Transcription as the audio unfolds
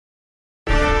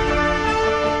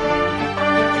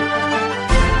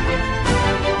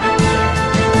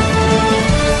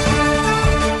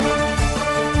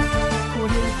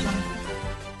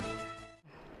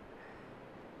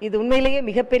இது உண்மையிலேயே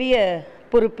மிகப்பெரிய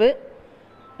பொறுப்பு.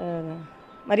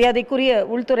 மரியாதைக்குரிய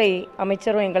உள்துறை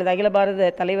அமைச்சரும் எங்களது அகில பாரத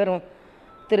தலைவரும்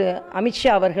திரு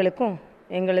அமித்ஷா அவர்களுக்கும்,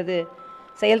 எங்களது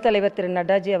செயல் தலைவர் திரு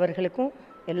நட்டாஜி அவர்களுக்கும்,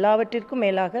 எல்லாவற்றிற்கும்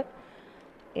மேலாக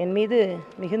என் மீது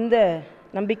மிகுந்த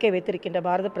நம்பிக்கை வைத்திருக்கின்ற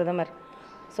பாரத பிரதமர்,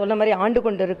 சொன்ன மாதிரி ஆண்டு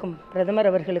கொண்டிருக்கும் பிரதமர்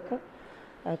அவர்களுக்கும்,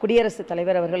 குடியரசுத்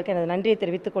தலைவர் அவர்களுக்கும் எனது நன்றியை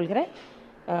தெரிவித்துக் கொள்கிறேன்.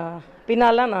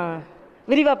 பின்னாலாம் நான்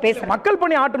விரிவாக பேசுகிறேன். மக்கள்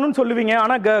பணி ஆற்றணும்னு சொல்லுவீங்க,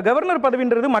 ஆனால் கவர்னர்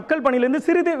பதவின்றது மக்கள் பணியிலேருந்து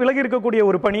சிறிது விலகி இருக்கக்கூடிய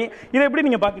ஒரு பணி. இதை எப்படி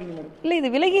நீங்கள் பார்க்குறீங்க? இல்லை, இது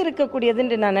விலகி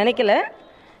இருக்கக்கூடியதுன்னு நான் நினைக்கல.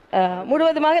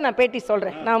 முழுவதுமாக நான் பேட்டி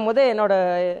சொல்கிறேன். நான் என்னோட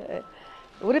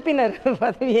உறுப்பினர்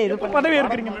பதவியை பதவி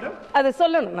இருக்கிறீங்க மேடம், அதை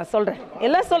சொல்லணும். நான் சொல்கிறேன்,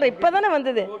 எல்லாம் சொல்கிறேன். இப்போ தானே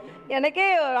வந்தது, எனக்கே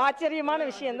ஆச்சரியமான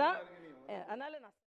விஷயந்தான். அதனால் நான்